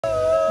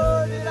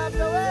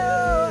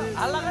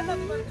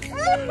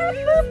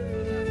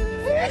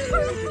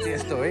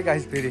यस्तो है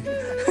गाइस फेरि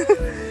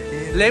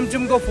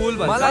लेमचुमको फुल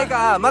भन्छ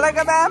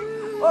मलाइका म्याम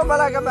ओ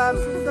मलाइका म्याम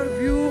सुन्दर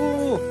भ्यू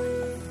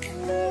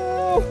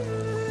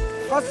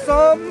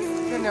कसम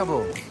नि अब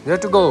यु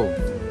टु गो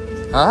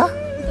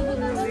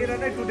तेरो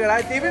नै टुटेर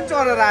आयो त्यही पनि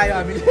चढेर आयो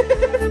हामी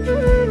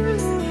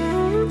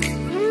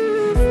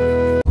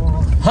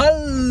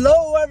हेलो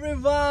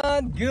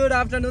एभ्रिवान गुड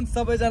आफ्टरनुन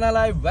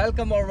सबैजनालाई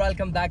welcome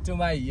back to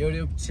my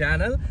YouTube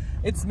channel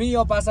it's me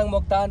यो पासाङ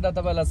मोक्तान र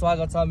तपाईलाई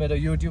स्वागत छ मेरो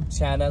युट्युब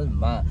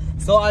च्यानलमा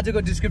सो आजको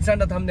डिस्क्रिप्सन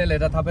र थम्बनेल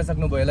हेरेर थाहा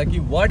पाइसक्नु भयो होला कि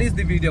व्हाट इज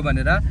द भिडियो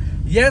भनेर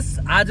यस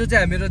आज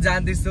चाहिँ हामीहरु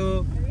जान्दैछु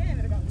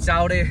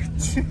चाउडे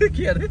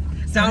के अरे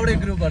चाउडे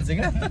ग्रुपहरु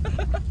चाहिँ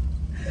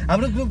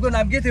हाम्रो ग्रुपको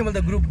नाम के थियो मैले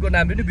त ग्रुपको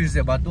नाम पनि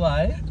बिर्से भतुवा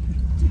है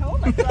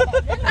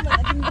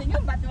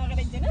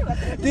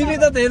तिमी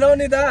त थिएनौ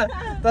नि त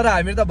तर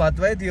हामी त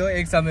भतुवै थियो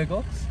एक समयको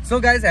सो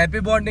गाइज ह्याप्पी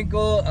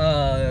बन्डिङको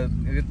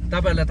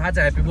तपाईहरुलाई थाहा छ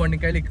ह्याप्पी बन्डिङ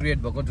कहिले क्रिएट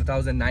भएको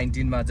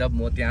 2019 मा जब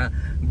म त्यहाँ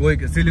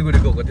गएको सिलिगुडी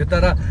गएको थिएँ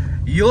तर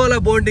यो वाला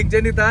बन्डिङ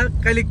चाहिँ नि त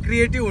कहिले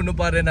क्रिएटिभ हुनु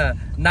परेन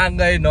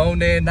नाङ्गाई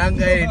नहुने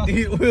नाङ्गाई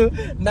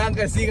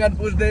नाङ्गाई सिगान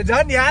पुज्दै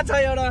झन् यहाँ छ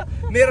एउटा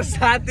मेरो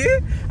साथी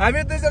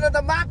हामी दुईजना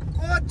त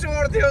माको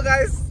चोर थियो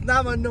गाइस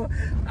नभन्नु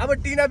अब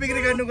टिना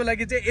बिक्री गर्नुको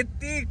लागि चाहिँ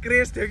यति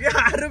क्रेज थियो कि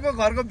अरूको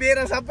घरको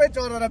बेरा सबै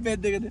चोरेर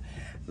बेच्दिएको थियो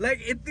लाइक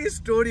यति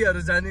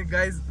स्टोरीहरू छ नि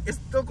गाइस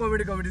यस्तो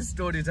कमेडी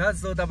स्टोरी छ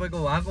सो तपाईको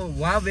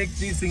उहाँ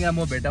व्यक्तिसँग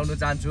म भेटाउन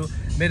चाहन्छु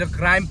मेरो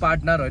क्राइम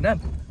पार्टनर होइन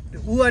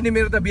ऊ अनि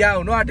मेरो त बिहा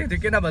हुनु आँटेको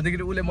थियो किन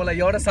भन्दाखेरि उसले मलाई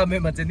एउटा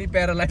समयमा चाहिँ नि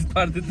प्यारालाइज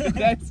पारिदियो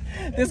गाइस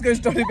त्यसको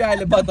स्टोरी पनि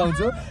अहिले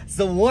बताउँछु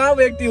सो उहाँ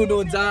व्यक्ति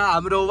हुनुहुन्छ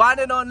हाम्रो वान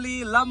एन्ड ओन्ली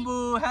लम्बु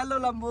हेलो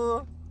लम्बु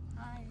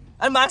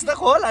अनि मास्क त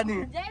खोल अनि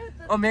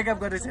ओ मेकअप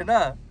गरेको छैन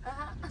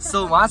सो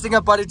उहाँसँग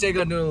परिचय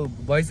गर्नु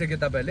भइसक्यो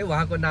तपाईहरुले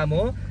उहाँको नाम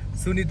हो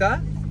सुनिता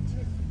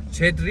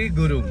छेत्री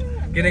गुरुङ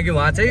किनकि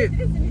उहाँ चाहिँ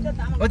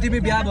तिमी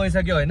बिहा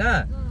भइसक्यो होइन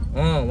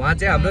उहाँ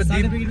चाहिँ हाम्रो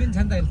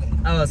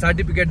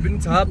सर्टिफिकेट पनि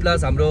छ प्लस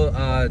हाम्रो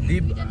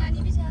दिप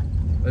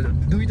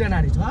दुईटा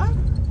नानी छ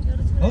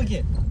हो के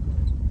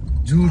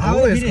झुट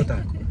हो यसको त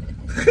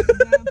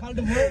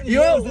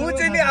यो ऊ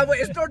चाहिँ नि अब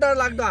यस्तो डर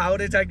लाग्दो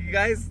हाउरे छ कि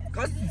गाइस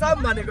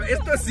कसम भनेको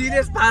यस्तो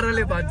सिरियस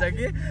पाराले भन्छ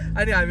कि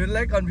अनि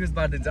हामीलाई कन्फ्युज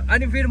पारिदिन्छ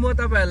अनि फेरि म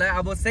तपाईहरुलाई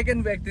अब सेकेन्ड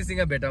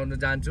व्यक्तिसँग भेटाउन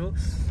जान्छु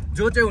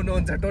जो चाहिँ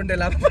हुनुहुन्छ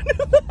टोन्डेला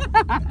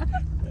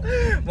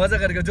मजा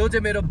गरेको जो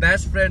चाहिँ मेरो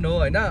बेस्ट फ्रेन्ड हो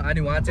होइन अनि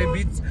उहाँ चाहिँ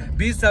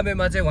बीच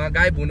समयमा चाहिँ उहाँ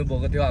गायब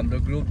हुनुभएको थियो हाम्रो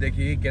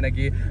ग्रुपदेखि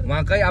किनकि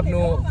उहाँकै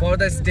आफ्नो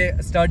फर्दर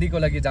स्टडीको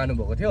लागि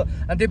जानुभएको थियो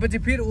अनि त्यसपछि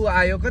फेरि ऊ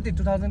आयो कति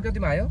 2000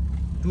 कतिमा आयो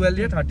 12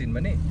 या 13 मा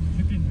नि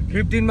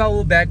 15 मा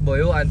ऊ ब्याक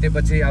भयो अनि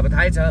त्यसपछि अब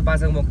थाहै छ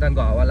पासाङ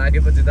मोक्तानको हावा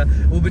लागेपछि त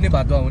ऊ पनि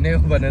भतुवा हुने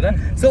हो भनेर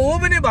सो ऊ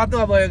पनि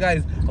भतुवा भयो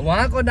गाइस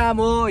उहाँको नाम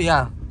हो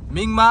यहाँ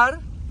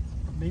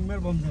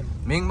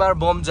मिङमार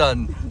बोमजन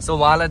सो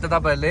उहाँलाई त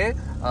तपाईहरुले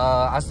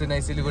अस्ति नै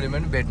सिलिगुडीमा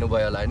पनि भेट्नु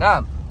भयो होला होइन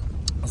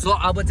सो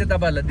अब चाहिँ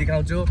तपाईहरुलाई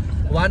देखाउँछु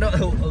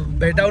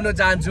भेटाउन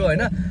चाहन्छु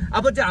होइन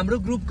अब चाहिँ हाम्रो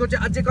ग्रुपको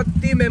चाहिँ अझै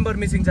कति मेम्बर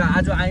मिसिङ छ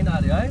आज आइन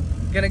अरे है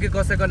किनकि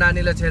कसैको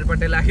नानीलाई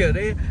छेरपटे लाग्यो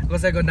अरे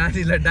कसैको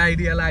नानीलाई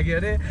डायरिया लाग्यो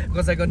अरे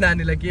कसैको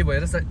नानीलाई के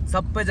भयो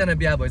सबैजना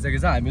बिहा भइसकेको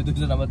छ हामी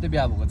दुईजना मात्रै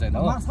बिहा भएको छैन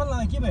हो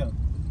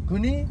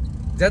कुनी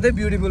ज्यादै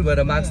ब्युटिफुल भएर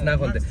मार्क्स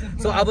नखोल्दै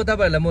सो अब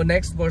तपाईहरुलाई म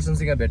नेक्स्ट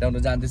पर्सनसँग भेटाउन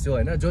जान्दैछु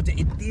होइन जो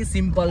चाहिँ यति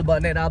सिम्पल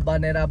बनेर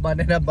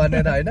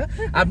होइन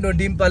आफ्नो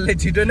डिम्पलले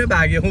छिटो नै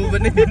भाग्यो ऊ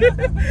पनि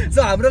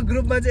सो हाम्रो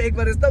ग्रुपमा चाहिँ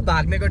एकबार यस्तो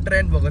भाग्नेको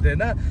ट्रेन्ड भएको थियो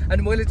होइन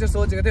अनि मैले चाहिँ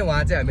सोचेको थिएँ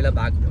उहाँ चाहिँ हामीलाई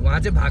उहाँ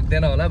चाहिँ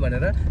भाग्दैन होला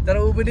भनेर तर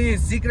ऊ पनि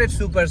सिक्रेट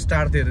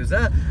सुपरस्टार थियो रहेछ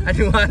अनि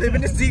उहाँले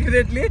पनि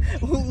सिक्रेटली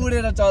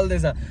उडेर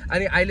चल्दैछ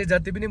अनि अहिले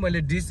जति पनि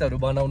मैले डिसहरू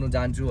बनाउनु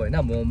जान्छु होइन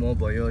मोमो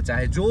भयो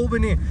चाहे जो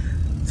पनि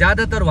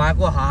ज्यादातर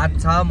उहाँको हात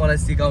छ मलाई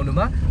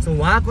सिकाउनुमा सो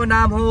उहाँको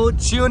नाम हो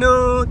चिउनु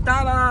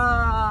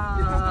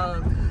तामाङ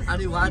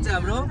अनि उहाँ चाहिँ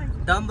हाम्रो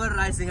डम्बर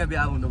राईसँग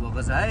बिहा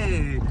हुनुभएको छ है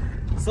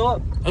सो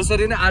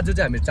यसरी नै आज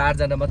चाहिँ हामी 4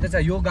 जना मात्रै छ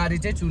यो गाडी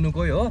चाहिँ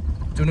चुनुकै हो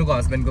चुनुको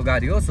हस्बेन्डको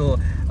गाडी हो सो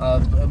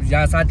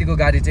यहाँ साथीको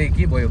गाडी चाहिँ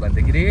के भयो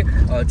भन्दाखेरि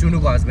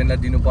चुनुको हस्बेन्डलाई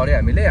दिनु पर्यो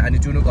हामीले अनि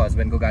चुनुको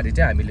हस्बेन्डको गाडी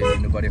चाहिँ हामीले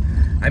लिनु पर्यो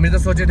हामीले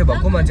त सोचेको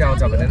भक्कु मान्छे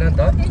आउँछ भनेर नि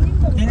त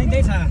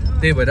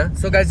त्यही भएर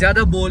सो गाइस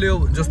ज्यादा बोल्यो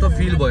जस्तो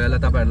फिल भयो होला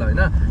तपाईहरुलाई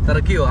होइन तर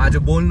के हो आज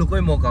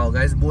बोल्नुकै मौका हो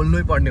गाइस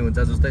बोल्नै पर्ने हुन्छ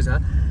जस्तै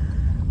छ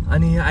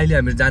अनि अहिले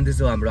हामी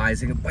जान्दैछौँ हाम्रो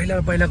आइसँग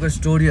पहिलाको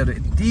स्टोरीहरू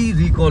यति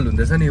रिकल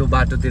हुँदैछ नि यो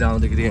बाटोतिर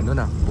आउँदाखेरि हेर्नु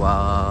न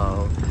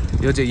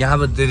वाउ यो चाहिँ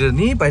यहाँबाट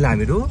नि पहिला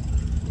हामीहरू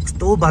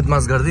यस्तो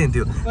बदमास गर्दै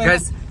हिँड्थ्यो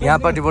गाइस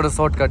यहाँपट्टिबाट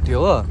सर्टकट थियो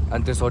हो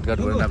अनि त्यो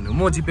सर्टकटबाट हामी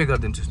म जिपे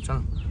गरिदिन्छु चल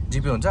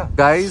जिपे हुन्छ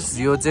गाइस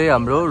यो चाहिँ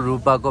हाम्रो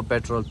रूपाको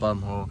पेट्रोल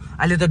पम्प हो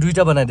अहिले त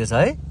दुईटा बनाइदिएछ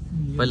है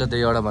पहिला त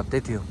एउटा मात्रै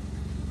थियो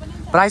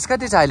प्राइस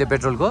कति छ अहिले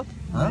पेट्रोलको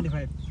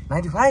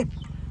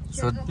 95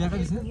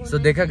 सो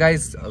देखा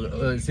गाइस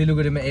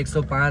सिलिगुडीमा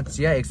 105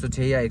 या 106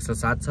 या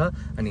 107 छ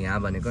अनि यहाँ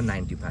भनेको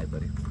 95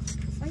 अरे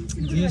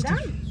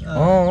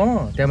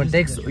त्यहाँमा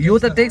ट्याक्स यो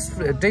त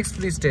ट्याक्स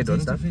फ्री स्टेट हो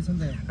नि त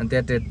अनि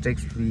त्यहाँ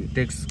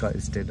ट्याक्स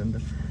स्टेट हो नि त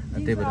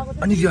त्यही भएर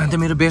अनि यो अन्त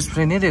मेरो बेस्ट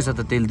फ्रेन्ड नै रहेछ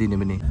त तेल दिने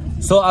पनि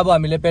सो अब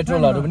हामीले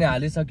पेट्रोलहरू पनि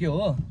हालिसक्यो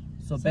हो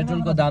सो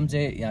पेट्रोलको दाम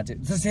चाहिँ यहाँ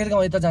चाहिँ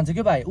शेरगाउँ यता जान्छ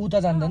के भाइ उ त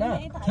जान्दैन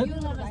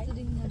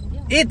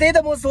ए त्यही त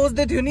म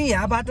सोच्दै थियो नि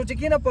यहाँ बाटो चाहिँ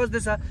किन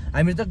पस्दैछ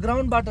हामी त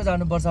ग्राउन्ड बाटो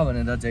जानुपर्छ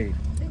भनेर चाहिँ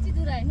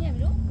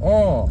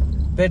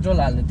पेट्रोल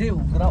हाल्ने त्यही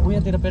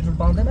उयोतिर पेट्रोल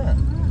पाउँदैन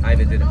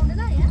हाइवेतिर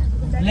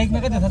लेकमा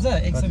कति थाहा छ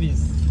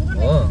 120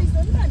 हो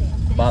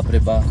बाप रे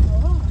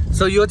बाप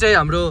सो यो चाहिँ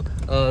हाम्रो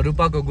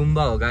रूपाको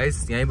गुम्बा हो गाइस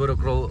यहीँबाट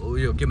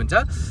उयो के भन्छ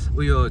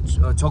उयो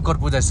छोकर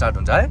पूजा स्टार्ट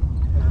हुन्छ है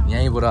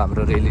यहीँबाट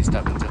हाम्रो रेली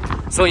स्टार्ट हुन्छ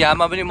सो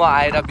यहाँमा पनि म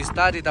आएर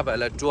बिस्तारै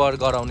तपाईँहरूलाई टुर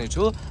गराउने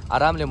छु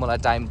आरामले मलाई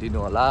टाइम दिनु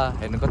होला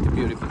हेर्नु कति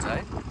ब्युटिफुल छ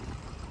है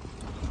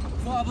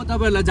सो अब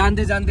तपाईँहरूलाई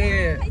जाँदै जाँदै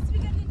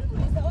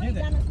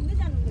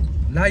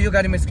ला यो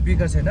गाडीमा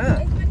स्पिकर छैन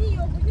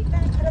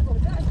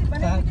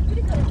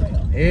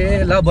ए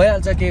ल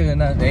भइहाल्छ के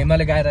होइन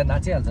हेमाले गाएर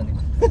नाचिहाल्छ नि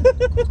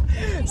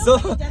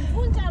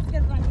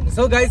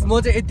सो गाइस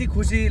म चाहिँ यति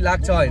खुसी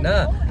लाग्छ होइन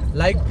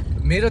लाइक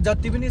मेरो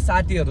जति पनि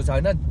साथीहरू छ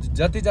होइन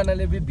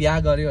जतिजनाले पनि बिहा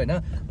गर्यो होइन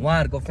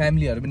उहाँहरूको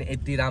फ्यामिलीहरू पनि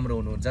यति राम्रो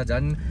हुनुहुन्छ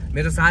झन्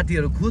मेरो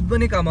साथीहरू खुद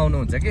पनि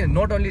कमाउनुहुन्छ कि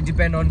नट ओन्ली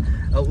डिपेन्ड अन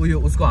उयो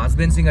उसको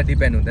हस्बेन्डसँग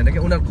डिपेन्ड हुँदैन कि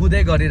उनीहरू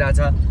खुदै गरिरहेछ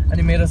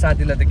अनि मेरो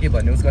साथीलाई त के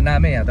भन्यो उसको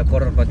नामै यहाँ त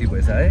करोडपति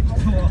भएछ है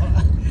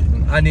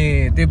अनि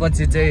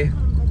त्यसपछि चाहिँ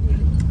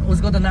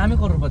उसको त नामै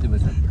करोडपति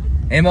भएछ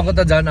हेमाको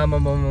त झन् आमा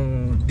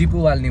डिपु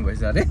वाल्ने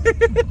भएछ अरे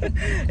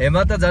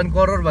हेमा त झन्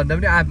करोड भन्दा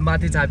पनि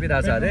माथि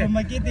छापिरहेछ अरे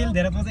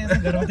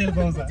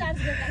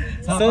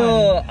सो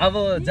अब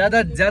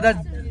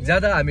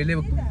ज्यादा हामीले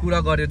कुरा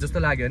गर्यो जस्तो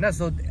लाग्यो होइन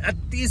सो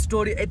यति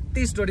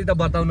स्टोरी त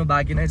बताउनु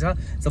बाँकी नै छ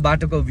सो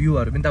बाटोको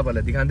भ्यूहरू पनि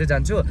तपाईँहरूलाई देखाउँदै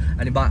जान्छु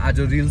अनि आज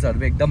रिल्सहरू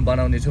पनि एकदम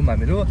बनाउने छौँ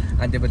हामीहरू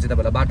अनि त्यसपछि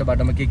तपाईँलाई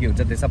बाटोमा के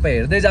हुन्छ त्यो सबै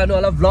हेर्दै जानु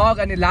होला भ्लग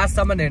अनि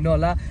लास्टसम्म हेर्नु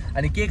होला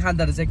अनि के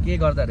खाँदो रहेछ के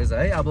गर्दो रहेछ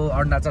है अब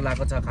अरुणाचल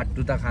आएको छ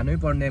खाट्टु त खानै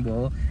पर्ने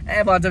भयो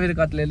भन्छ फेरि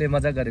कत्लेले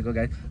मजा गरेको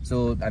गाई सो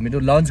हामीहरू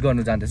लन्च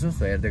गर्नु जाँदैछौँ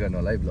सो हेर्दै गर्नु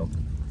होला है भ्लग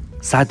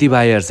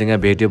साथीभाइहरूसँग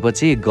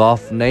भेटेपछि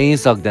गफ नै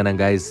सक्दैन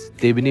गाइस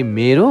त्यही पनि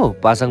मेरो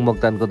पासाङ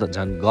मोक्तानको त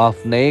झन्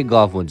गफ नै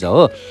गफ हुन्छ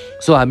हो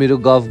सो हामीहरू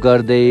गफ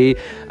गर्दै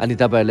अनि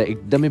तपाईँहरूलाई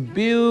एकदमै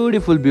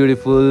ब्युटिफुल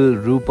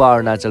रूपा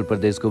अरुणाचल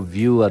प्रदेशको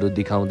भ्यूहरू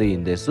देखाउँदै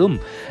हिँड्दैछौँ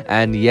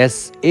एन्ड यस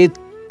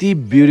यति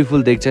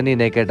ब्युटिफुल देख्छ नि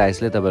नेकेड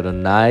आइसले तपाईँहरू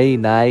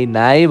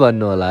नाइ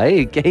भन्नु होला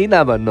है केही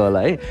नभन्नु होला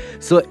है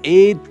सो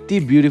यति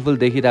ब्युटिफुल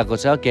देखिरहेको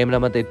छ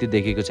क्यामेरामा त यति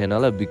देखेको छैन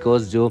होला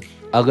बिकज जो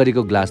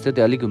अगाडिको ग्लास थियो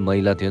त्यो अलिक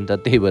मैला थियो नि त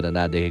त्यही भएर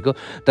नदेखेको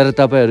तर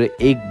तपाईँहरू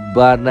एक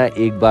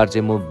बार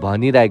चाहिँ म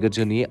भनिरहेको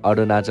छु नि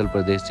अरुणाचल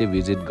प्रदेश चाहिँ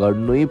भिजिट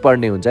गर्नै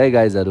पर्ने हुन्छ है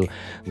गाइजहरू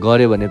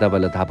गऱ्यो भने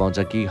तपाईँहरूलाई थाहा पाउँछ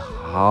कि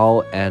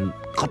हाउ एन्ड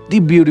कति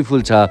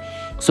ब्युटिफुल छ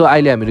सो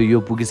अहिले हामीहरू यो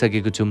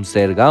पुगिसकेको छौँ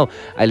शेरगाउँ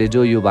अहिले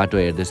जो यो बाटो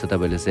हेर्दैछ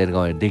तपाईँले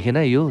शेरगाउँ देखेन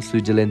यो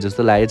स्विजरल्यान्ड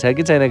जस्तो लागेको छ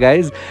कि छैन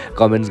गाइज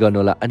कमेन्ट्स गर्नु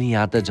होला अनि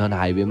यहाँ त झन्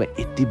हाइवेमा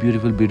यति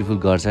ब्युटिफुल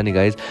घर छ नि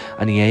गाइज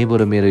अनि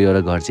यहीँबाट मेरो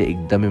एउटा घर चाहिँ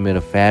एकदमै मेरो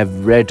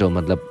फेभरेट हो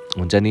मतलब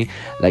हुन्छ नि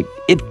लाइक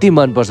यति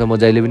मनपर्छ म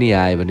जहिले पनि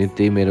यहाँ आयो भने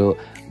त्यही मेरो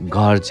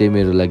घर चाहिँ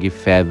मेरो लागि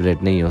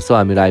फेभरेट नै हो सो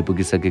हामीहरू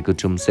आइपुगिसकेको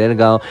छौँ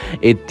शेरगाउँ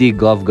यति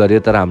गफ गऱ्यो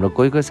तर हाम्रो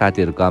कोही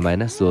साथीहरू कम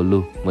आएन सो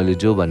लु मैले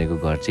जो भनेको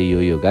घर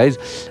चाहिँ यो गाइज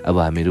अब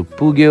हामीहरू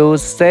पुग्यो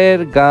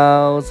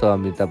शेरगाउँ सो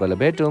हामी तपाईँलाई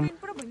भेटौँ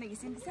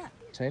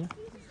छैन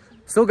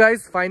सो गाइज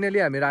फाइनली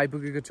हामीहरू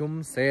आइपुगेको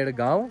छौँ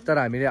शेरगाउँ तर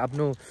हामीले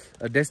आफ्नो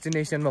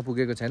डेस्टिनेसनमा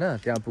पुगेको छैन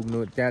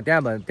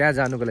त्यहाँ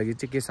जानुको लागि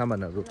चाहिँ के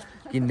सामानहरू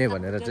किन्ने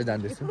भनेर चाहिँ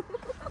जाँदैछु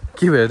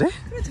के भयो अरे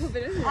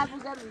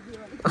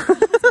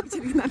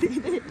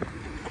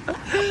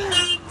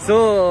सो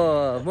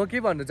म के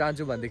भन्नु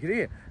चाहन्छु भन्दाखेरि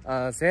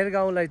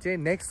शेरगाउँलाई चाहिँ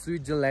नेक्स्ट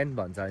स्विजरल्यान्ड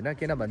भन्छ होइन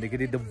किन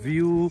भन्दाखेरि द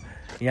भ्यू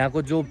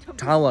यहाँको जो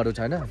ठाउँहरू छ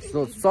होइन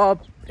सो सब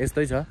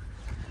यस्तै छ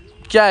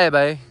क्या है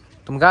भाइ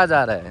तुम कहाँ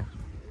जा रहे हैं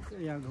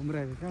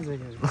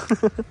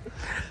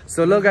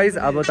सो लो गाइज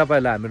अब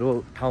तपाईँहरूलाई हाम्रो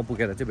ठाउँ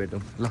पुगेर चाहिँ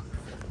भेटौँ ल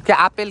के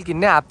आपेल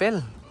किन्ने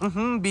आपेल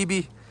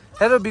बिबी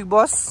हेलो बिग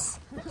बस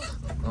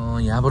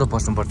यहाँबाट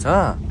पस्नुपर्छ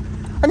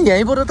अनि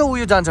यहीँबाट त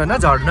उयो जान्छ होइन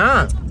झर्ना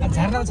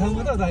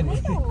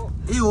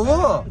ए हो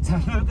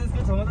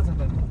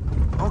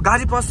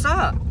गाडी पस्छ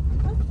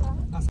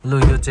लु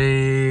यो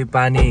चाहिँ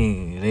पानी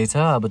रहेछ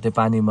अब त्यो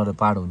पानीबाट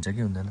पार हुन्छ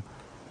कि हुँदैन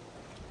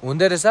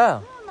हुँदो रहेछ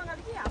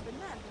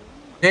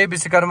ए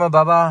विश्वकर्मा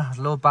बाबा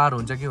लो पार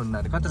हुन्छ कि हुन्न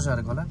अरे कत्रो छ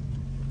अरे खोला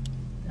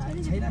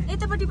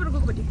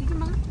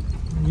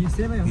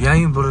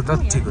यहीँबाट त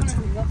ठिक हुन्छ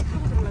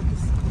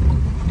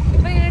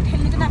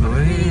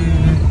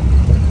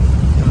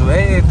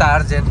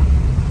तार्जेन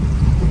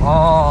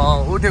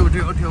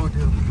उठ्यो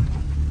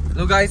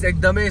लु गाइस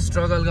एकदमै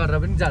स्ट्रगल गरेर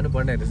पनि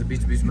जानुपर्ने रहेछ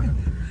बिचमा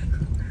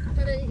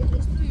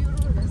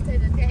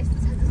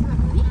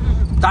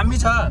दामी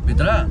छ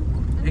भित्र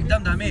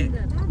एकदम दामी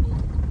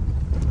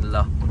ल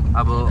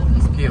अब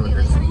के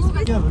हुँदैछ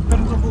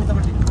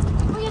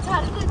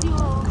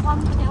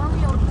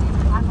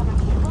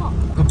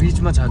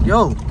बिचमा छ क्या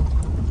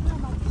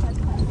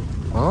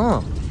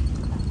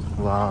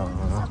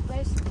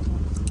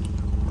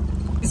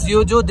यो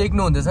जो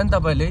देख्नु हुँदैछ नि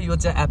तपाईँले यो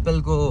चाहिँ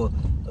एप्पलको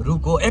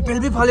रुख हो एप्पल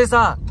भी फलेछ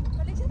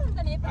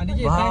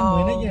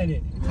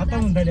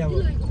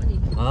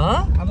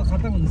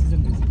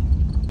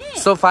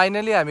सो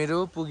फाइनली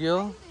हामीहरू पुग्यो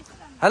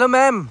hello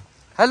ma'am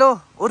hello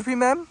Urfi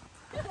ma'am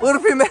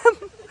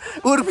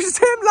Urfi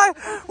same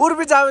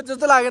Urfi जावे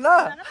जस्तो लागेन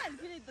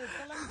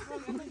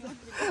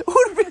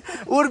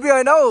उर्फी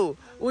होइन हौ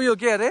उयो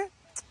के अरे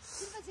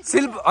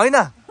शिल्प होइन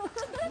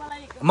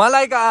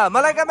मलाइका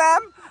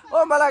म्याम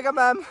ओ मलाइका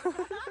म्याम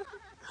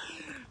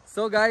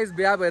सो गाइस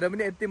बिहा भएर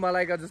पनि यति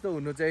मलाइका जस्तो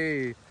हुनु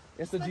चाहिँ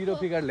यस्तो 0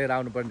 फिगर लिएर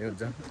आउनु पर्ने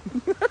हुन्छ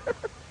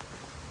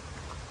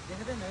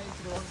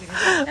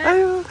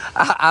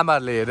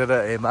आमाहरूले हेरेर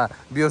हेमा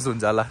बिहोस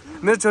हुन्छ होला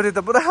मेरो छोरी त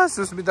पुरा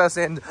सुस्मिता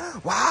सेन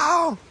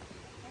वाउ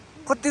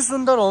कति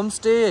सुन्दर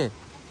होमस्टे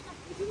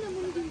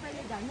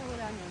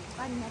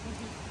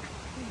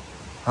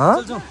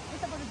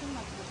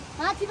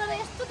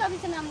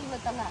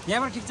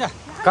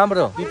कहाँबाट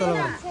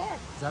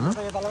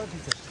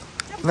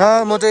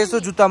म चाहिँ यसो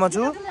जुत्तामा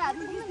छु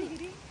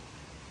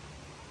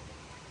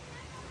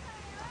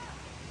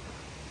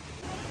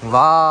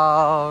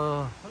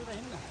वाउ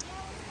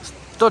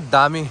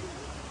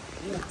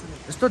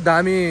यस्तो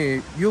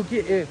दामी यो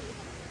के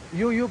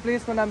यो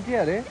प्लेसको नाम के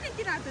अरे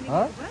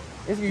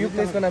यसको यो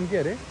प्लेसको नाम के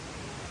अरे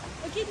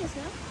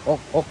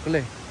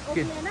ओक्ले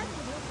के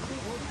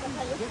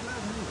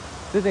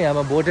त्यो त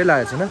यहाँमा बोटै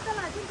लागेको छैन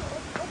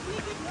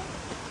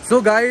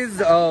सो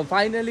गाइज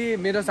फाइनली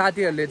मेरो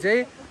साथीहरूले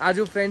चाहिँ आज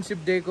फ्रेन्डसिप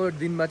डेको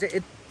दिनमा चाहिँ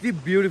यति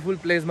ब्युटिफुल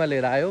प्लेसमा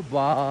लिएर आयो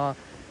वाह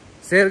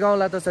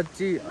शेरगाउँलाई त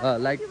सच्ची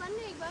लाइक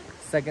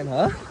सेकेन्ड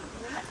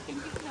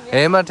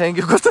हेमा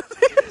थ्याङ्क्यू कस्तो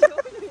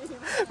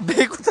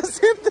बेको त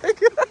सेम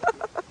थ्याङ्क्यू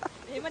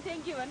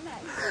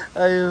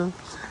अयो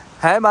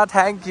हेमा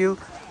थ्याङ्क्यू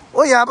ओ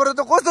यहाँबाट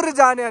त कसरी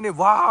जाने अनि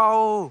वाउ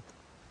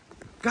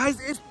गाइज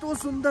यस्तो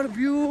सुन्दर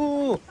भ्यू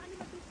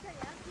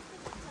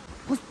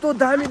कस्तो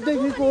दामी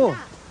देखेको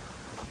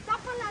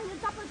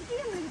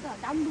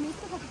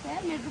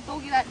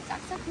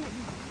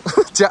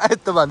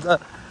यस्तो भन्छ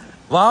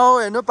वाउ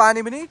हेर्नु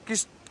पानी पनि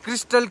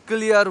क्रिस्टल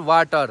क्लियर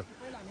वाटर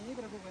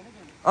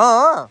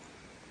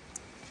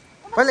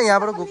पहिला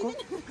यहाँबाट गएको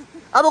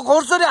अब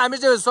कसरी हामी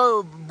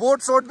चाहिँ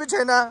बोट सोट पनि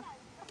छैन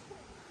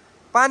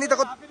पानी त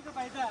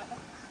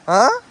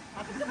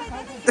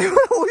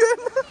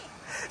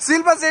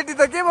शिल्पा सेठी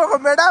त के भएको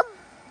म्याडम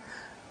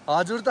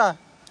हजुर त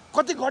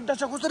कति गड्डा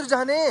छ कसरी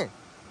जाने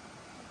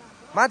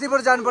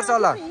माथिबाट जानुपर्छ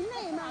होला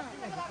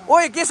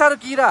ओए के साह्रो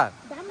किरा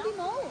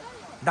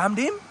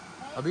डामडिम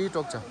अभी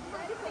टोक्छ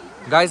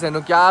गाइस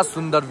हेर्नु क्या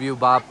सुन्दर भ्यू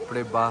बाप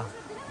रे बाप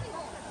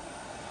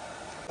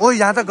ओ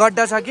यहाँ त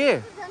गड्डा छ के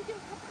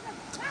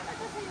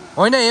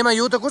होइन एमा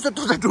यो त कस्तो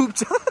त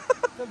डुब्छ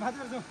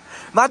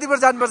माथिबाट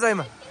जानुपर्छ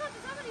एमा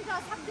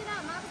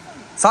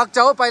सक्छ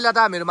हो पहिला त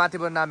हामीहरू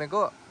माथिबाट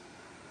नामेको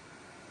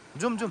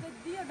जुम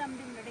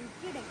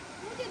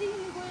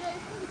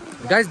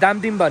गाइस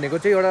डामडिम भनेको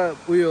चाहिँ एउटा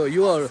उयो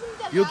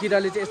यो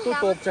किराले चाहिँ यस्तो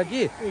टोक्छ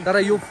कि तर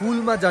यो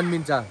फुलमा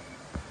जन्मिन्छ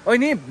ओ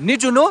नि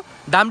निचुनो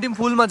डामडिम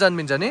फुलमा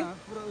जन्मिन्छ नि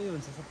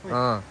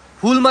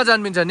फुलमा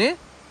जन्मिन्छ नि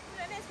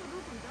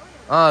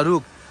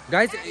रुख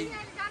गाइस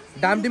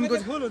डामडिमको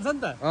फुल हुन्छ नि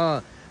त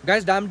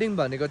गाइस डामडिम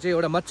भनेको चाहिँ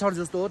एउटा मच्छर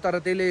जस्तो हो तर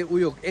त्यसले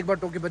उयो एकबार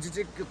टोकेपछि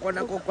चाहिँ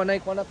कनाको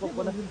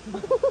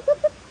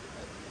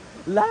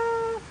ला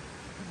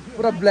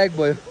पुरा ब्ल्याक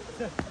भयो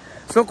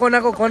सो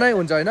कनाको कनाइ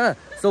हुन्छ होइन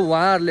सो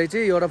उहाँहरूले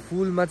चाहिँ एउटा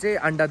फुलमा चाहिँ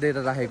अन्डा दिएर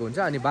राखेको हुन्छ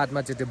अनि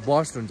बादमा चाहिँ त्यो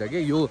बस्ट हुन्छ कि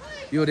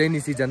यो रेनी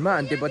सिजनमा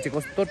अनि त्यसपछि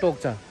कस्तो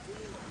टोक्छ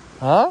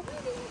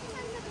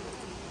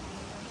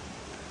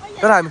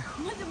तर हामी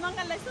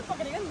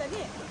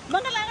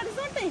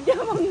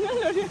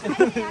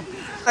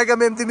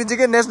मेम तिमी चाहिँ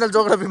के नेसनल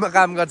जोग्राफीमा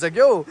काम गर्छ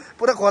क्या हौ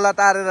पुरा खोला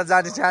तारेर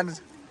जाने सानो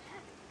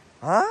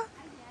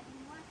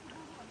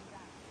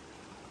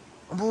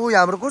अब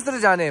हाम्रो कसरी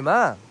जाने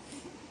हेमा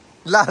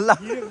ला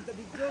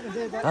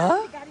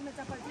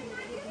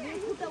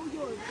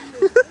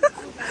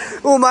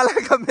ऊ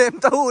मलाइका मेम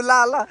त ऊ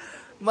ला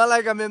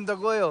मलाइका मेम त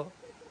गयो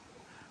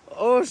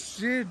ओ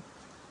शिट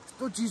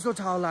यस्तो चिसो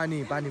छ होला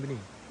नि पानी पनि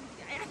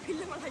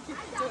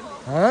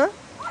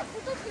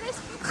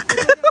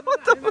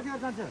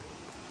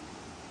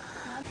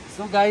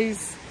सो गाइस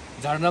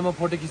झर्नामा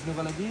फोटो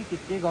खिच्नुको लागि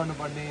के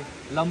गर्नुपर्ने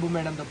लम्बु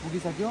म्याडम त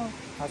पुगिसक्यो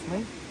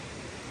खासमै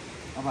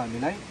अब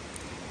हामीलाई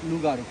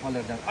लुगाहरू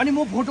खोलेर जान्छ अनि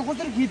म फोटो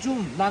कसरी खिचौँ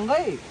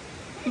नाङ्गै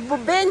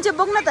बेन्च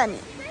बोक्न त नि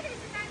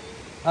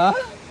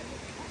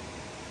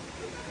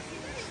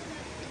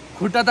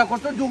खुट्टा त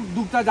कस्तो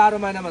दुख्छ जाडो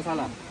महिनामा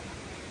साला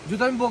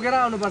जुत्ता पनि बोकेर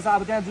आउनुपर्छ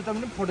अब त्यहाँ जुत्ता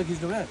पनि फोटो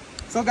खिच्नु क्या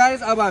सो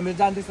गाइस अब हामी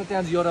जाँदैछौँ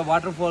त्यहाँ एउटा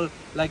वाटरफल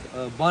लाइक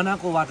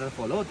बनाएको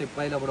वाटरफल हो त्यो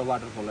पहिलाबाट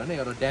वाटरफल होइन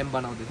एउटा ड्याम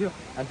बनाउँदै थियो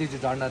अनि त्यो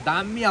चाहिँ झर्ना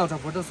दामी आउँछ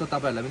फोटो सो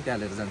तपाईँहरूलाई पनि त्यहाँ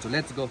लिएर जान्छु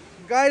लेट्स गो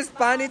गाइस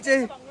पानी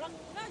चाहिँ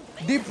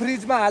डिप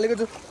फ्रिजमा हालेको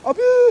छु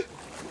अबे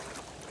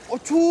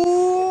ओछु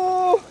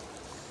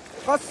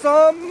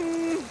कसम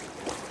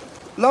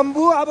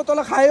लम्बु अब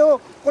तल खायो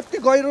कति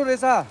गहिरो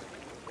रहेछ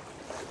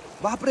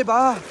बापरे बा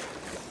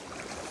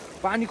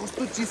पानी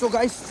कस्तो चिसो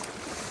गाइस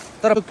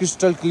तर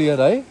क्रिस्टल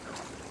क्लियर है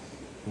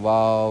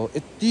वाउ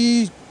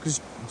यति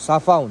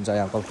सफा हुन्छ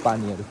यहाँको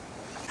पानीहरू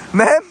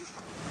म्याम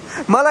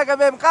मलाइका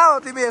म्याम कहाँ हो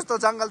तिमी यस्तो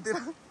जङ्गलतिर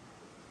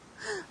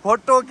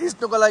फोटो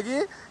खिच्नुको लागि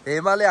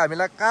हेमाले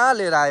हामीलाई कहाँ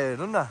लिएर आयो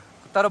हेर्नु न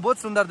तर बहुत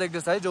सुन्दर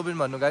देख्दैछ है जो पनि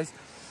भन्नु गाइस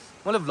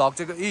मैले भ्लग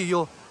चाहिँ यो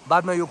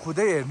बादमा यो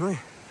खुदै हेर्नु है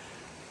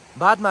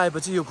बादमा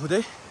आएपछि यो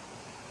खुदै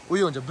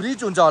उयो हुन्छ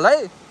ब्रिज हुन्छ होला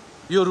है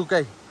यो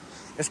रुकाइ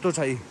यस्तो छ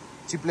यी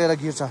चिप्लेर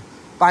गिर्छ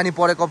पानी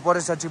परेको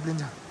परेछ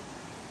चिप्लिन्छ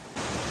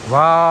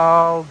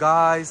वाउ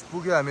गाइस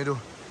पुग्यो हामीहरू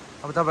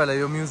अब तपाईँहरूलाई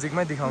यो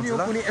म्युजिकमै देखाउँछु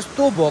ल कुनै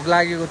यस्तो भोक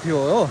लागेको थियो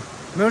हो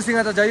मेरोसँग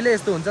त जहिले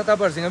यस्तो हुन्छ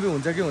तपाईँहरूसँग पनि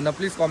हुन्छ कि हुन्न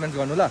प्लिज कमेन्ट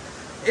गर्नु ल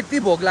यति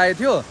भोक लागेको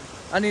थियो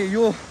अनि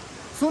यो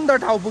सुन्दर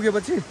ठाउँ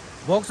पुगेपछि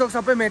भोकसोक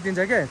सबै मेटिन्छ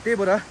क्या त्यही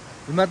भएर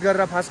हिम्मत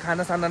गरेर फास्ट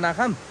खाना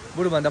नखाम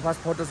बरुभन्दा फास्ट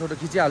फोटो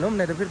खिचिहालौँ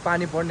नै त फेरि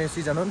पानी पर्ने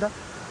सिजन हो नि त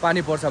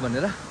पानी पर्छ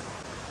भनेर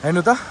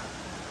हेर्नु त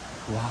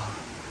वाह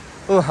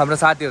ओ हाम्रो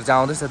साथीहरू चाहिँ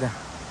आउँदैछ त्यहाँ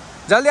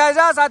जल्दी आइज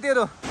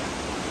साथीहरू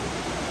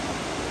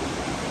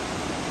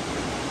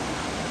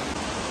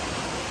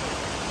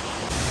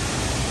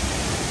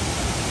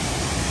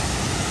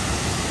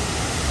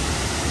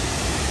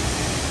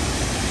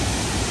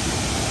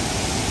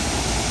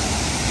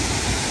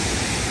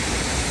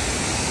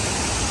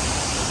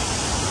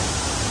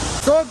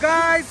सो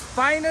गाइस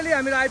फाइनली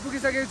हामीहरू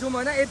आइपुगिसकेको छौँ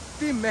होइन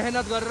यति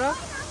मेहनत गरेर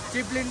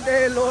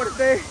चिप्लिँदै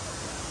लोड्दै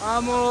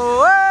आमो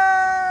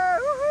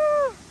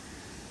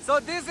so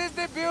this is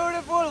the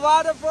beautiful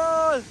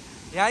waterfall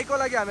यहीँको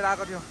लागि हामीहरू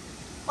आएको थियौँ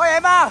ओ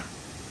हेमा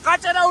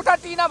काटेर उठा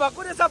टिना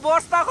भएको रहेछ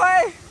बस त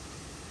खोइ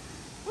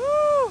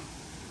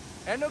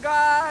हेर्नु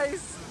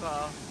गाइस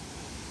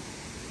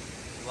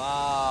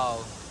वाउ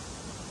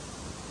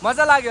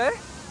मजा लाग्यो है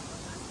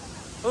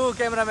ऊ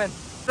क्यामेराम्यान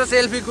त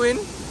सेल्फी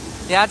क्विन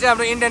यहाँ चाहिँ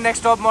हाम्रो इन्डियन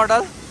नेक्स्ट टप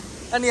मोडल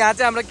अनि यहाँ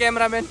चाहिँ हाम्रो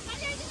क्यामेराम्यान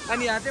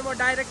अनि यहाँ चाहिँ म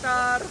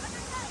डाइरेक्टर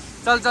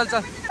चल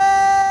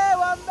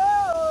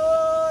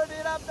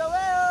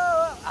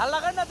हल्ला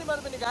गर्न न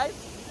तिमीहरू पनि गाइस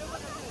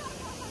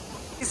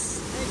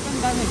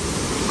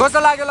कस्तो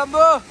लाग्यो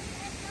लम्बु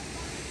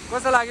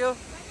कस्तो लाग्यो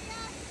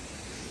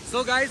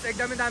सो गाइस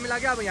एकदमै दामी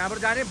लाग्यो अब यहाँबाट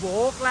जाने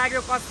भोक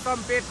लाग्यो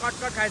कस्टम पेट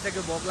कटकट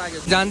खाइसक्यो भोक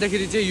लाग्यो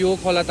जाँदाखेरि चाहिँ यो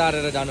खोला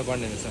तारेर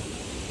जानुपर्ने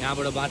रहेछ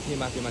यहाँबाट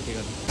माथि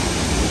गर्नु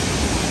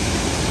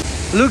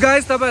लु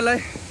गाइस तपाईहरुलाई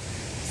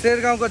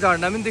शेरगाउँको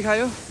झरना पनि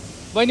देखायो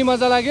बहिनी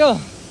मजा लाग्यो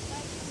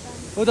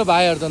उ त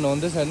भाइहरु त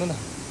नुहाउँदैछ हेर्नु न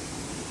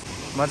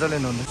मजाले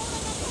नुहाउँदै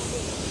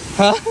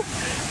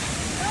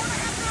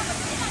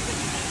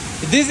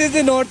this is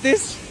the north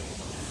east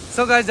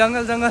so guys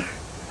जंगल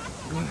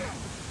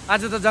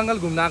आज त जंगल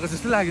घुम्न आएको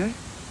जस्तो लाग्यो है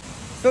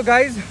सो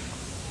गाइस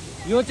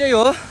यो चाहिँ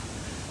हो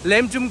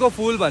लेम्चुमको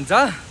फुल भन्छ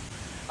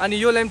अनि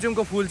यो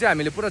लेम्चुमको फुल चाहिँ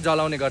हामीले पुरा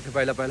जलाउने गर्थ्यौं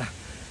पहिला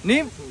नि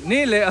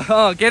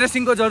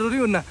केरोसिनको जरुरी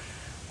हुन्न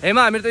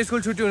हेमा हामीहरू त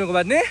स्कुल छुट्टी हुनुको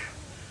बाद नि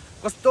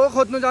कस्तो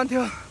खोज्नु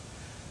जान्थ्यो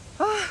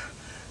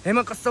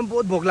हेमा कसम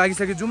बहुत भोक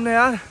लागिसक्यो जाउँ न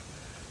यार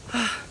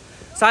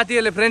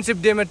साथीहरूले फ्रेन्डशिप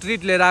डेमा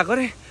ट्रिट लिएर आएको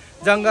रे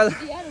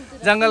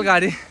जंगल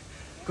गाडी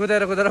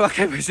कुदेर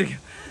वाक्कै भइसक्यो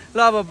ल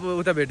अब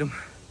उता भेटौँ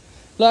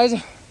ल आइज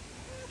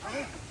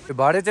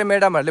भरे चाहिँ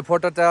म्याडमहरूले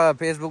फोटो त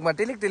फेसबुकमा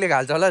टिलिक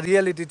हाल्छ होला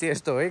रियालिटी चाहिँ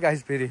यस्तो हो है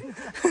गाइस फेरि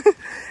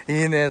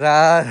हिँडेर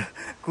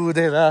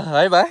कुदेर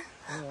है भाइ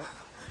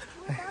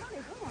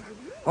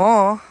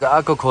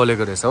गएको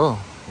खोलेको रहेछ हो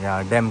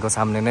यहाँ ड्यामको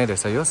सामने नै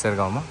रहेछ यो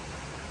शेरगाउँमा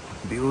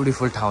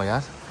ब्युटिफुल ठाउँ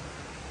यार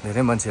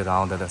धेरै मान्छेहरू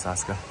आउँदो रहेछ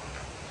आजकल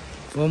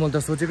मैले त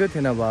सोचेकै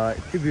थिएन अब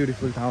यति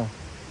ब्युटिफुल ठाउँ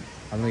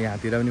हाम्रो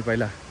यहाँतिर पनि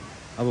पहिला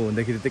अब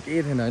हुँदाखेरि त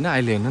केही थिएन होइन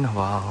अहिले हेर्नु न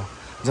वाह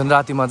झन्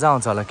राति मजा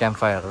आउँछ होला क्याम्प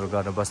फायरहरू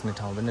गरेर बस्ने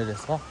ठाउँ पनि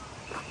रहेछ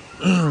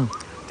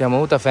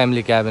त्यहाँ उता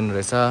फ्यामिली क्याबिन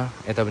रहेछ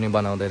यता पनि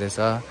बनाउँदै रहेछ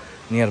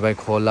नियर बाई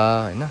खोला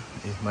होइन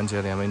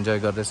मान्छेहरू यहाँ इन्जोय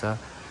गर्दैछ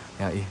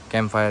यहाँ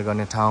क्याम्प फायर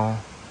गर्ने ठाउँ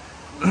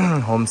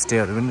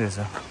होमस्टेहरू पनि रहेछ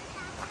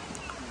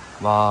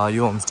वा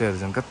यो होमस्टेहरू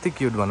झन् कति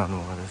क्युट बनाउनु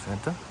भएको रहेछ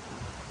त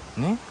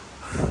नि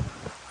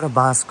पुरा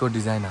बाँसको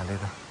डिजाइन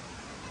हालेर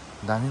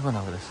दामी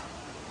बनाएको रहेछ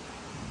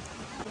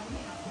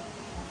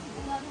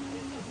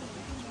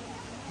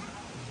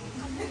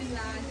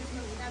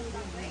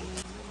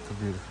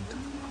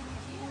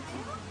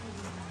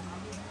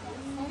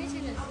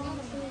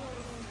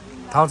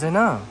थाहा छैन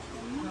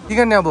के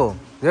गर्ने अब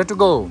वेयर टु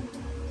गो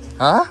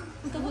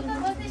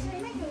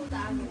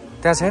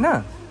त्यहाँ छैन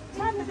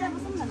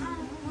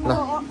ल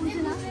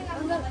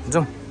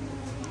जाउँ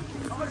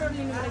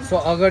सो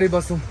अगाडि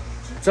बसौँ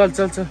चल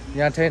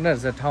यहाँ छैन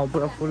रहेछ ठाउँ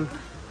पुरा फुल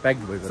प्याक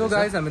भएको सो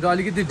गाइस हामीहरू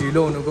अलिकति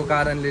ढिलो हुनुको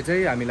कारणले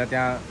चाहिँ हामीलाई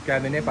त्यहाँ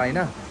क्याबिनै पाइन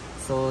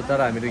सो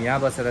तर हामीहरू यहाँ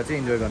बसेर चाहिँ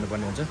इन्जोय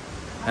गर्नुपर्ने हुन्छ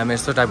हामी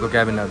यस्तो टाइपको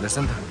क्याबिनहरू रहेछ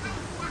नि त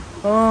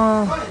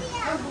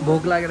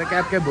भोक लागेर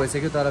क्याब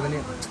भइसक्यो तर पनि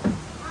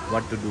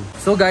what to do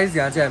so guys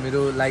यहाँ चाहिँ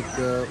हामीहरू लाइक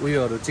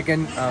उयोहरू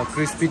चिकन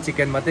क्रिस्पी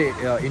चिकन मात्रै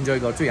इन्जोय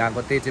गर्छु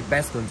यहाँको त्यही चाहिँ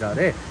बेस्ट हुन्छ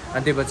अरे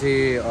अनि त्यसपछि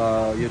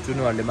यो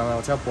चुनुहरूले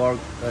मगाउँछ पर्क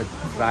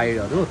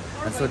फ्राइडहरू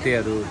सो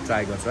त्योहरू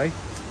ट्राई गर्छु है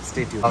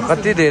स्टेट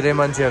कति धेरै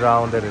मान्छेहरू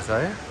आउँदो रहेछ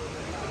है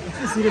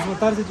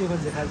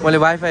मैले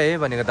वाइफाई है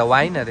भनेको त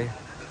वाइन अरे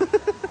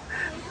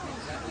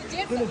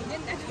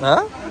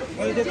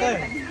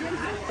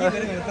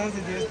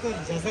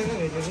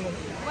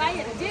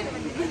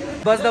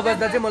बस्दा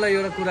बस्दा चाहिँ मलाई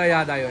एउटा कुरा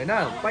याद आयो होइन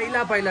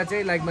पहिला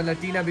चाहिँ लाइक मतलब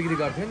टिना बिक्री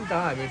गर्थ्यो नि त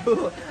हामीहरू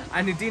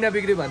अनि टिना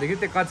बिक्री भन्दाखेरि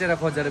त्यो कचेरा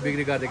खोजेर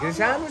बिक्री गर्दाखेरि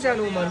सानो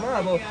सानो उमेरमा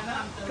अब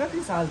कति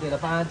साल थियो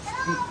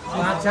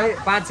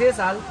 5-6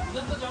 साल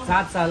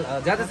 7 साल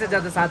ज्यादा से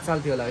ज्यादा 7 साल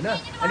थियो होला होइन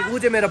अनि ऊ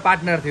चाहिँ मेरो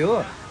पार्टनर थियो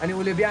अनि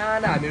उसले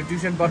बिहान हामीहरू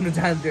ट्युसन पढ्नु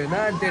जान्थ्यो होइन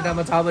अनि त्यो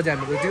टाइममा 6 बजे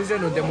हाम्रो ट्युसन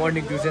हुन्थ्यो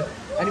मर्निङ ट्युसन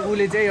अनि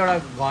उसले चाहिँ एउटा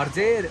घर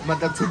चाहिँ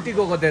मतलब छुट्टी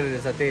गएको थियो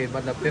रहेछ त्यही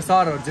मतलब त्यो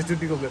सरहरू चाहिँ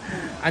छुट्टी गएको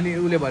अनि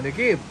उसले भन्यो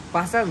कि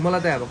पासा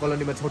मलाई त हाम्रो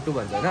कलोनीमा छोटु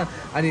भन्छ होइन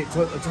अनि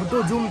छोटो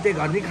जुम त्यो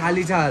घर नि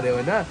खाली छ अरे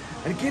होइन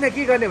अनि किन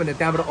के गर्ने भने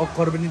त्यहाँबाट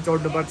अक्खर पनि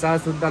चढ्नुपर्छ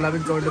सुन्तला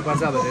पनि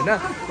चढ्नुपर्छ भने होइन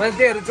मैले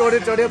त्योहरू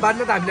चढ्यो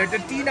बादमा त हामीले त्यो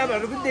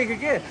टिनाहरू पनि देख्यो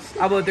कि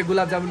अब त्यो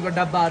गुलाब जामुनको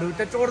डब्बाहरू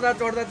त्यो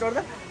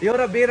चढ्दा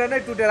एउटा बेरा नै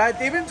टुटेर आयो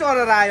त्यही पनि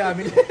चढेर आयो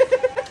हामीले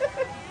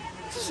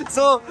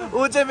सो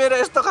ऊ चाहिँ मेरो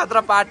यस्तो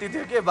खतरा पार्टी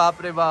थियो कि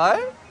बाप्रे बा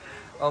है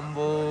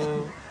अम्बो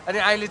अनि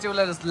अहिले चाहिँ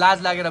उसलाई लाज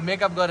लागेर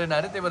मेकअप गरेन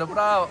अरे त्यही भएर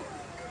पुरा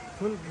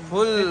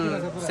फुल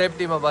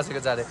सेफ्टीमा बसेको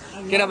छ अरे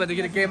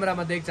किनभनेदेखि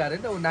क्यामेरामा देख्छ अरे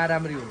नि त ऊ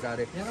नराम्री हुन्छ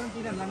अरे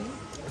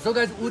सो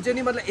गाइस ऊ चाहिँ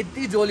नि मतलब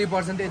यति जोली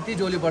पर्सन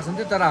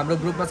थियो तर हाम्रो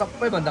ग्रुपमा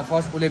सबैभन्दा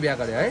फर्स्ट उसले बिहा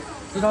गर्यो है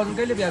 2000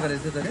 कहिले बिहा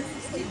गरेको थियो त अरे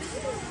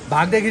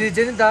भाग्दाखेरि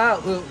चाहिँ नि त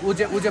ऊ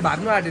चाहिँ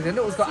भाग्नु आँटेको थियो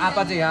नि उसको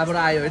आपा चाहिँ यहाँबाट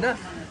आयो होइन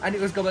अनि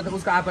उसको बाद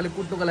उसको आपाले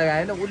कुट्नुको लागि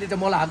आएन उसले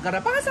चाहिँ मलाई हात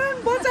गरेर पासाङ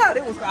बचा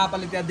अरे उसको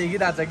आपाले त्यहाँ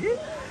देखिरहेछ कि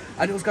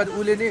अनि उसको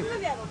उसले नि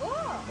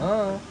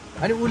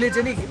अनि उसले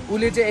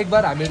चाहिँ एक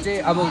बार हामी चाहिँ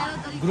अब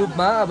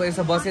ग्रुपमा अब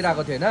यसो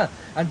बसिरहेको थियो होइन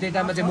अनि त्यो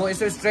टाइममा चाहिँ म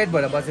यसो स्ट्रेट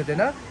भएर बसेको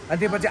थिएन अनि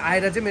त्यसपछि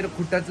आएर चाहिँ मेरो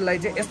खुट्टालाई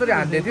चाहिँ यसरी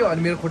हान्दै थियो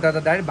अनि मेरो खुट्टा त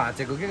डाइरेक्ट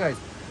भाँचेको के गाइस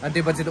अनि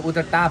त्यसपछि त ऊ त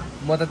टाप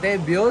म त त्यही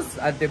बेहोस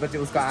अनि त्यसपछि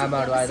उसको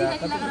आमाहरू आएर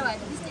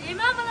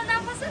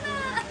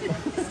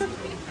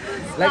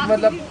लाइक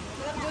मतलब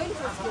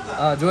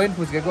जोइन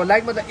फुस्केको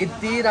लाइक मतलब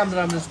यति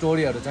राम्रो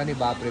स्टोरीहरू छ नि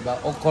बाप्रे बा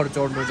ओखर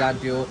चढ्नु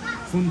जान्थ्यो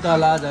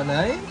सुन्तला झन्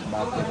है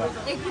बाप्रे बा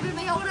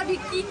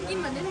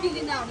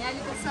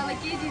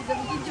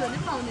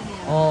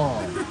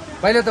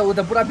पहिला त ऊ त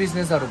पुरा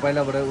बिजनेसहरू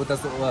पहिलाबाट ऊ त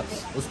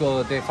उसको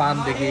त्यो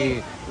फार्मदेखि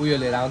उयो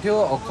लिएर आउँथ्यो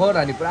ओखर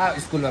अनि पुरा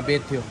स्कुलमा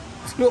बेच्थ्यो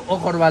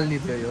ओखरवाल नि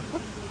थियो यो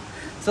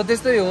सो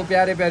त्यस्तै हो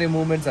प्यारे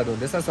मुभमेन्ट्सहरू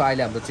हुँदैछ सो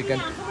अहिले हाम्रो चिकन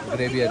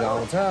ग्रेभीहरू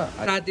आउँछ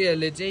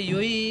साथीहरूले चाहिँ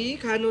यही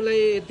खानुलाई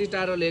यति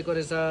टाढो ल्याएको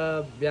रहेछ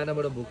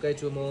बिहानबाट भुक्कै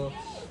छु म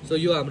सो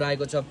यो हाम्रो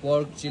आएको छ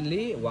पोर्क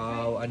चिल्ली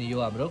वाउ अनि यो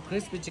हाम्रो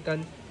क्रिस्पी चिकन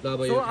ल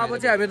अब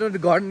चाहिँ हामीहरू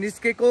घर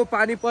निस्केको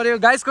पानी पर्यो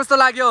गाइस कस्तो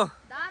लाग्यो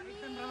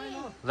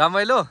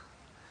रमाइलो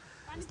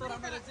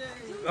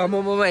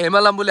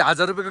हेमालम्बुले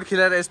 1000 रुपियाँको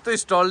खिलाएर यस्तो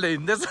स्टलले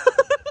हिँड्दैछ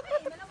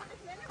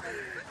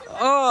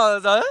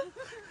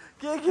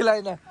के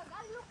खिलाइन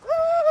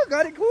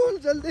गाडी खोल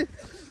जल्दी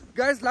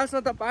गाइस लास्टमा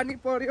त पानी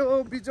पर्यो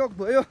बिजोक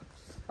भयो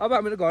अब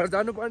हामीहरू घर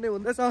जानुपर्ने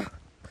हुँदैछ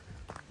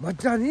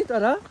मजा नि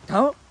तर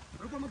ठाउँ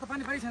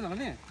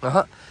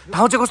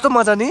चाहिँ कस्तो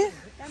मजा नि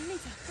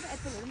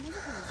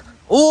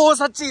ओ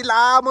साँच्ची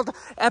ला म त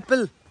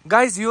एप्पल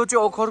गाइस यो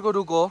चाहिँ ओखरको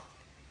रुख हो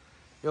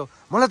यो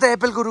मलाई त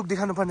एप्पलको रुख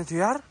देखाउनु पर्ने थियो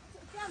यार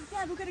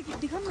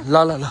ल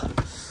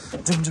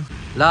जाउँ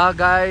ल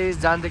गाइस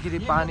जाँदाखेरि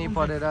पानी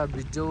परेर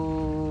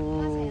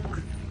बिजोक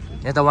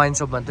यहाँ त वाइन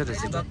सप भन्थ्यो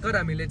रहेछ भर्खर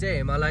हामीले चाहिँ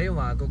हिमालय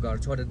उहाँको घर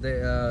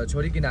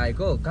छोडिकन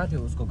आएको कहाँ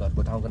थियो उसको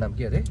घरको ठाउँको नाम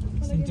के अरे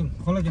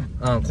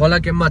खोला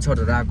केममा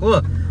छोडेर आएको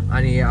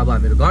अनि अब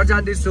हामीहरू घर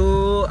जाँदैछु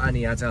अनि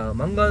यहाँ छ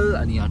मङ्गल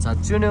अनि यहाँ छ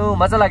चुनु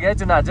मजा लाग्यो है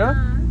चुनु आज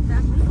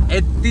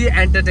यति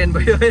एन्टरटेन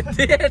भयो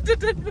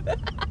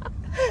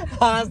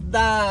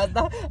हाँस्दा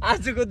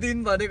आजको दिन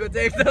भनेको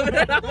चाहिँ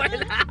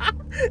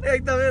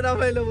एकदमै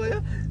रमाइलो भयो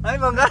है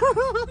मङ्गल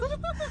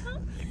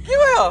के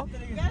भयो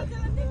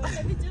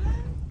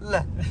ल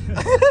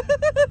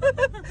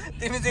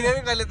तिमी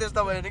चाहिँ कहिले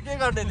त्यस्तो भयो नि के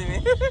गर्ने तिमी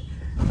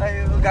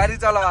गाडी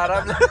चलाऊ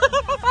आरामले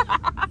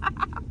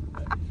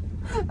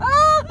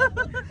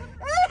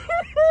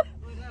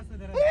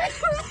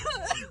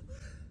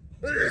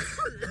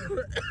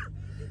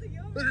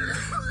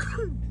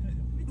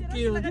के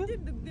हो